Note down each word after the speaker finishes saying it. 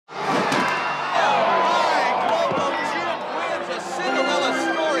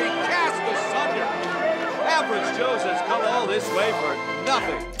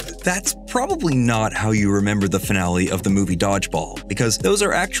nothing. That's probably not how you remember the finale of the movie Dodgeball, because those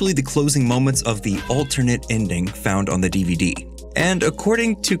are actually the closing moments of the alternate ending found on the DVD. And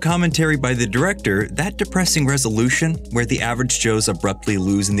according to commentary by the director, that depressing resolution, where the average Joes abruptly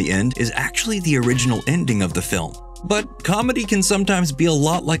lose in the end, is actually the original ending of the film. But comedy can sometimes be a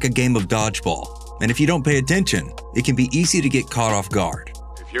lot like a game of dodgeball, and if you don't pay attention, it can be easy to get caught off guard.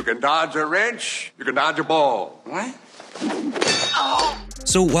 If you can dodge a wrench, you can dodge a ball. What?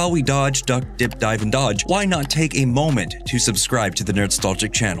 So while we dodge, duck, dip, dive, and dodge, why not take a moment to subscribe to the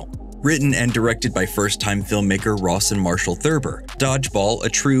Nerdstalgic channel? Written and directed by first-time filmmaker Ross and Marshall Thurber, Dodgeball, a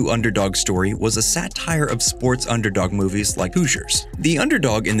true underdog story, was a satire of sports underdog movies like Hoosiers. The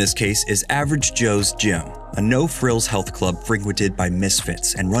underdog in this case is Average Joe's Gym, a no-frills health club frequented by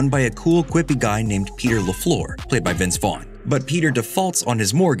misfits and run by a cool, quippy guy named Peter LaFleur, played by Vince Vaughn. But Peter defaults on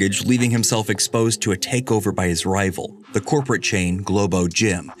his mortgage, leaving himself exposed to a takeover by his rival, the corporate chain Globo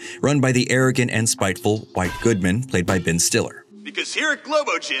Gym, run by the arrogant and spiteful White Goodman, played by Ben Stiller. Because here at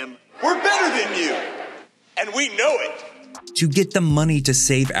Globo Gym, we're better than you, and we know it. To get the money to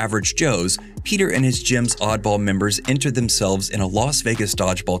save Average Joes, Peter and his gym's oddball members enter themselves in a Las Vegas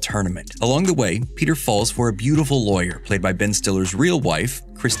dodgeball tournament. Along the way, Peter falls for a beautiful lawyer, played by Ben Stiller's real wife,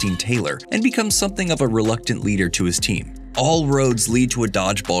 Christine Taylor, and becomes something of a reluctant leader to his team. All roads lead to a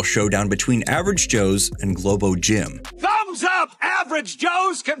dodgeball showdown between Average Joes and Globo Gym. Thumbs up! Average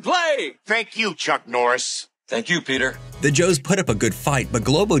Joes can play! Thank you, Chuck Norris. Thank you, Peter. The Joes put up a good fight, but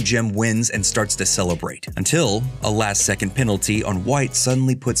Globo Gym wins and starts to celebrate, until a last-second penalty on White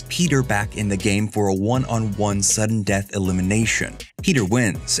suddenly puts Peter back in the game for a one-on-one sudden death elimination. Peter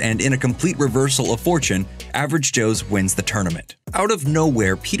wins, and in a complete reversal of fortune, Average Joes wins the tournament. Out of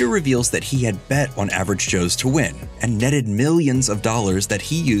nowhere, Peter reveals that he had bet on Average Joes to win, and netted millions of dollars that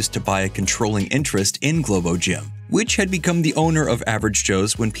he used to buy a controlling interest in Globo Gym, which had become the owner of Average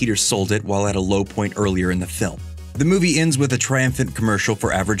Joe's when Peter sold it while at a low point earlier in the film. The movie ends with a triumphant commercial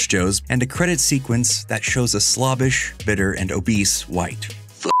for Average Joe's and a credit sequence that shows a slobbish, bitter, and obese White.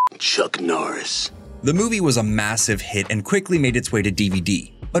 Chuck Norris. The movie was a massive hit and quickly made its way to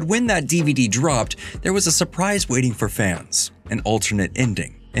DVD. But when that DVD dropped, there was a surprise waiting for fans: an alternate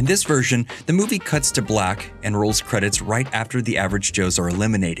ending. In this version, the movie cuts to black and rolls credits right after the Average Joes are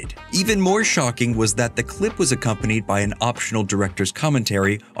eliminated. Even more shocking was that the clip was accompanied by an optional director's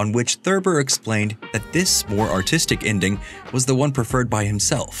commentary on which Thurber explained that this more artistic ending was the one preferred by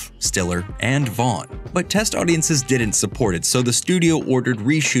himself, Stiller, and Vaughn. But test audiences didn't support it, so the studio ordered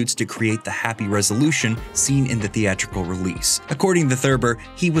reshoots to create the happy resolution seen in the theatrical release. According to Thurber,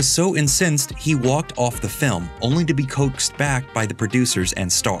 he was so incensed he walked off the film, only to be coaxed back by the producers and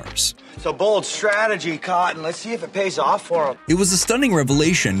stars. It's a bold strategy, Cotton. Let's see if it pays off for him. It was a stunning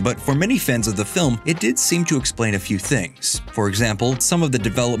revelation, but for many fans of the film, it did seem to explain a few things. For example, some of the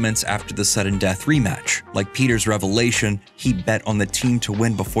developments after the sudden death rematch, like Peter's revelation he bet on the team to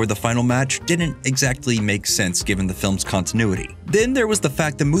win before the final match, didn't exactly make sense given the film's continuity. Then there was the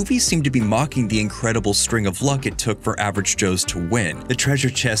fact the movie seemed to be mocking the incredible string of luck it took for Average Joes to win. The treasure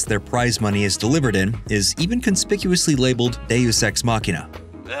chest their prize money is delivered in is even conspicuously labeled Deus Ex Machina.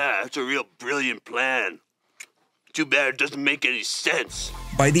 That's a real brilliant plan. Too bad it doesn't make any sense.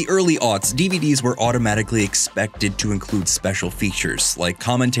 By the early aughts, DVDs were automatically expected to include special features like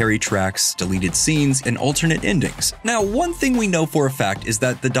commentary tracks, deleted scenes, and alternate endings. Now, one thing we know for a fact is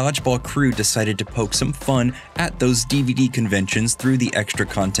that the Dodgeball crew decided to poke some fun at those DVD conventions through the extra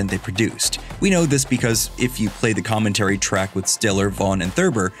content they produced. We know this because if you play the commentary track with Stiller, Vaughn, and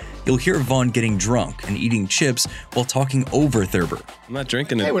Thurber, you'll hear Vaughn getting drunk and eating chips while talking over Thurber. I'm not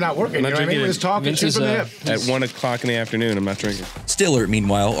drinking it. Hey, we're not working, you know what I mean? We're just talking, chipping it. At 1 o'clock in the afternoon, I'm not drinking. Stiller,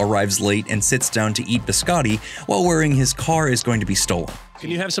 meanwhile, arrives late and sits down to eat biscotti while worrying his car is going to be stolen. Can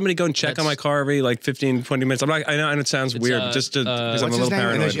you have somebody go and check on my car every like 15, 20 minutes? I know it sounds weird, but just because I'm a little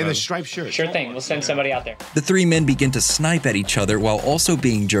paranoid. In the striped shirt. Sure thing. We'll send somebody out there. The three men begin to snipe at each other while also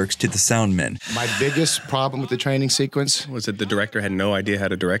being jerks to the sound men. My biggest problem with the training sequence was that the director had no idea how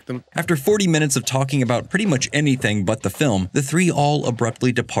to direct them. After 40 minutes of talking about pretty much anything but the film, the three all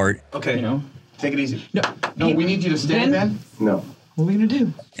abruptly depart. Okay, take it easy. No, we need you to stand then. No. What are we gonna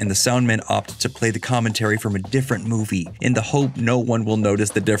do? And the soundmen opt to play the commentary from a different movie in the hope no one will notice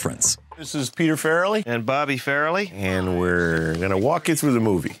the difference. This is Peter Farrelly and Bobby Farrelly, and we're gonna walk you through the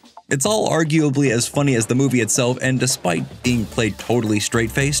movie. It's all arguably as funny as the movie itself, and despite being played totally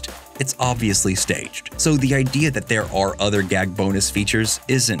straight-faced, it's obviously staged. So the idea that there are other gag bonus features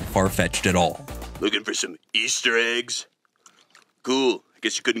isn't far-fetched at all. Looking for some Easter eggs? Cool. I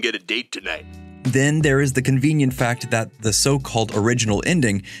guess you couldn't get a date tonight. Then there is the convenient fact that the so-called original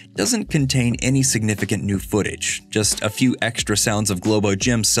ending doesn't contain any significant new footage, just a few extra sounds of Globo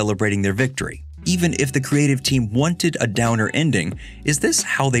Gems celebrating their victory. Even if the creative team wanted a downer ending, is this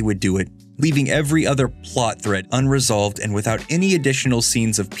how they would do it? Leaving every other plot thread unresolved and without any additional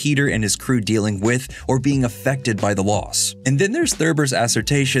scenes of Peter and his crew dealing with or being affected by the loss. And then there's Thurber's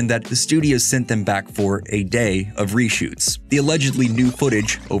assertion that the studio sent them back for a day of reshoots. The allegedly new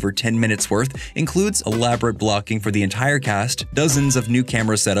footage, over 10 minutes worth, includes elaborate blocking for the entire cast, dozens of new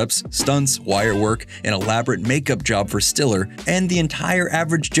camera setups, stunts, wire work, an elaborate makeup job for Stiller, and the entire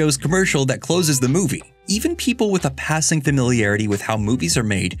Average Joe's commercial that closes the movie. Even people with a passing familiarity with how movies are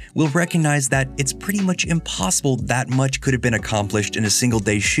made will recognize that it's pretty much impossible that much could have been accomplished in a single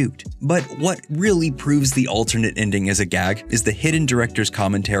day's shoot. But what really proves the alternate ending as a gag is the hidden director's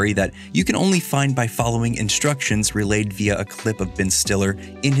commentary that you can only find by following instructions relayed via a clip of Ben Stiller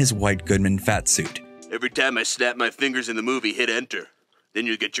in his White Goodman fat suit. Every time I snap my fingers in the movie, hit enter. Then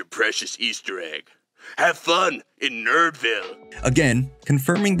you'll get your precious Easter egg. Have fun in Nerdville. Again,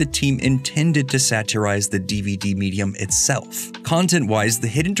 confirming the team intended to satirize the DVD medium itself. Content-wise, the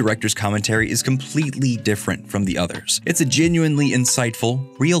hidden director's commentary is completely different from the others. It's a genuinely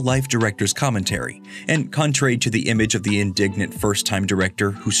insightful, real-life director's commentary. And contrary to the image of the indignant first-time director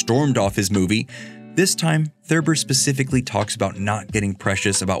who stormed off his movie, this time, Thurber specifically talks about not getting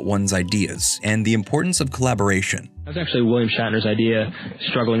precious about one's ideas and the importance of collaboration. That was actually William Shatner's idea,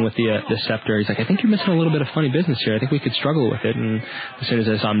 struggling with the scepter. He's like, I think you're missing a little bit of funny business here. I think we could struggle with it. And as soon as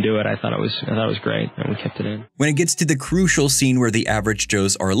I saw him do it, I thought it was great, and we kept it in. When it gets to the crucial scene where the Average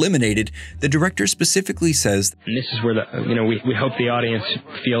Joes are eliminated, the director specifically says, and this is where we hope the audience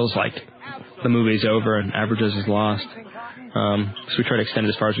feels like the movie's over and Average Joes is lost. So we try to extend it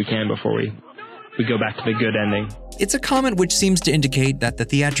as far as we can before we go back to the good ending. It's a comment which seems to indicate that the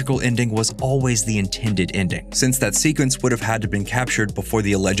theatrical ending was always the intended ending, since that sequence would have had to have been captured before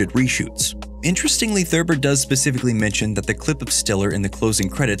the alleged reshoots. Interestingly, Thurber does specifically mention that the clip of Stiller in the closing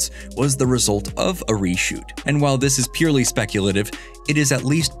credits was the result of a reshoot. And while this is purely speculative, it is at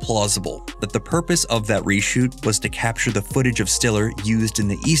least plausible that the purpose of that reshoot was to capture the footage of Stiller used in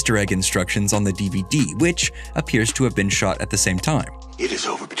the Easter egg instructions on the DVD, which appears to have been shot at the same time. It is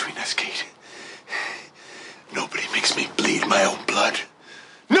over between us, Kate. Nobody makes me bleed my own blood.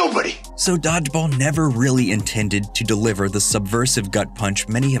 Nobody! So Dodgeball never really intended to deliver the subversive gut punch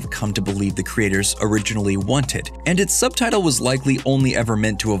many have come to believe the creators originally wanted, and its subtitle was likely only ever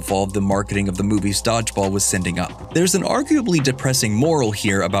meant to evolve the marketing of the movies Dodgeball was sending up. There's an arguably depressing moral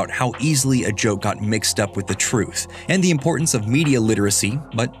here about how easily a joke got mixed up with the truth, and the importance of media literacy,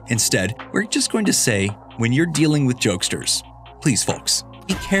 but instead, we're just going to say, when you're dealing with jokesters, please folks,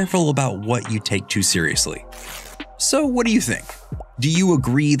 be careful about what you take too seriously. So what do you think? Do you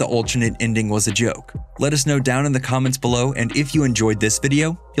agree the alternate ending was a joke? Let us know down in the comments below, and if you enjoyed this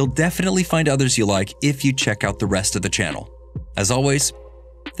video, you'll definitely find others you like if you check out the rest of the channel. As always,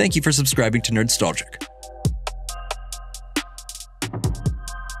 thank you for subscribing to Nerdstalgic.